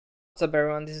What's up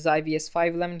everyone, this is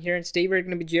IVS511 here, and today we're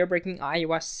going to be jailbreaking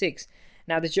iOS 6.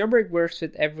 Now the jailbreak works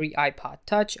with every iPod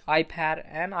Touch, iPad,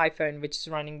 and iPhone which is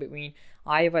running between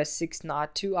iOS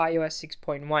 6.0 to iOS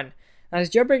 6.1. Now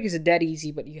this jailbreak is dead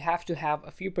easy, but you have to have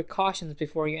a few precautions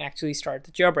before you actually start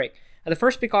the jailbreak. Now the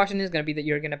first precaution is going to be that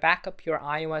you're going to back up your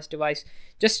iOS device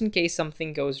just in case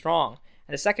something goes wrong.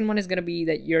 And the second one is going to be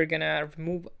that you're going to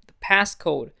remove the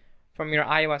passcode from your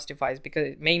iOS device because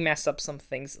it may mess up some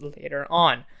things later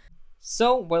on.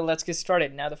 So, well, let's get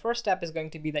started. Now, the first step is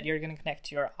going to be that you're going to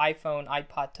connect your iPhone,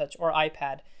 iPod Touch, or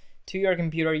iPad to your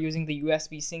computer using the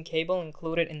USB sync cable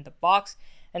included in the box.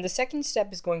 And the second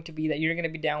step is going to be that you're going to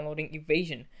be downloading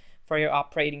Evasion for your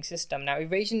operating system. Now,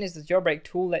 Evasion is the jailbreak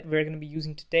tool that we're going to be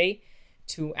using today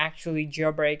to actually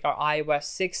jailbreak our iOS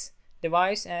 6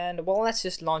 device. And, well, let's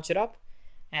just launch it up.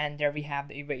 And there we have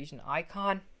the Evasion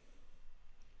icon.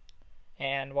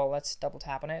 And, well, let's double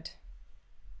tap on it.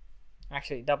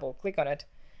 Actually double click on it,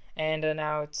 and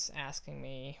now it's asking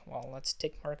me, well, let's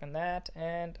tick mark on that,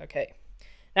 and okay.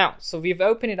 Now, so we've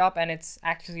opened it up and it's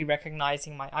actually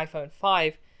recognizing my iPhone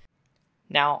 5.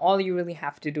 Now all you really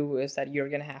have to do is that you're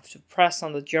gonna have to press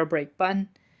on the jailbreak button,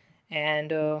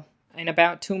 and in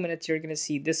about 2 minutes you're gonna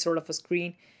see this sort of a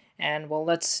screen. And well,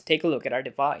 let's take a look at our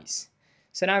device.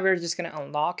 So now we're just gonna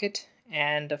unlock it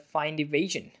and find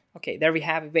Evasion. Okay, there we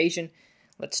have Evasion.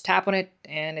 Let's tap on it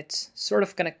and it's sort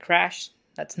of gonna crash.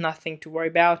 That's nothing to worry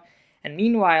about. And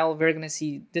meanwhile, we're gonna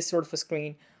see this sort of a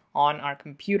screen on our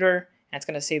computer, and it's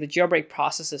gonna say the jailbreak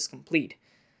process is complete.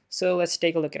 So let's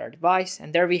take a look at our device,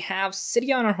 and there we have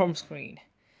Cydia on our home screen.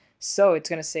 So it's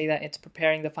gonna say that it's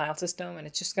preparing the file system, and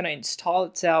it's just gonna install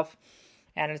itself,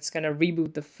 and it's gonna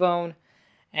reboot the phone.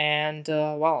 And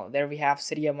well, there we have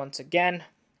Cydia once again,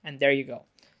 and there you go.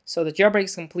 So the jailbreak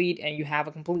is complete and you have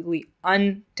a completely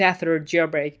untethered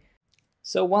jailbreak.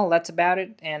 So well, that's about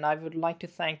it, and I would like to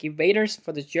thank Evaders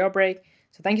for the jailbreak.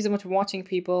 So thank you so much for watching,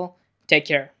 people. Take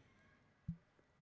care.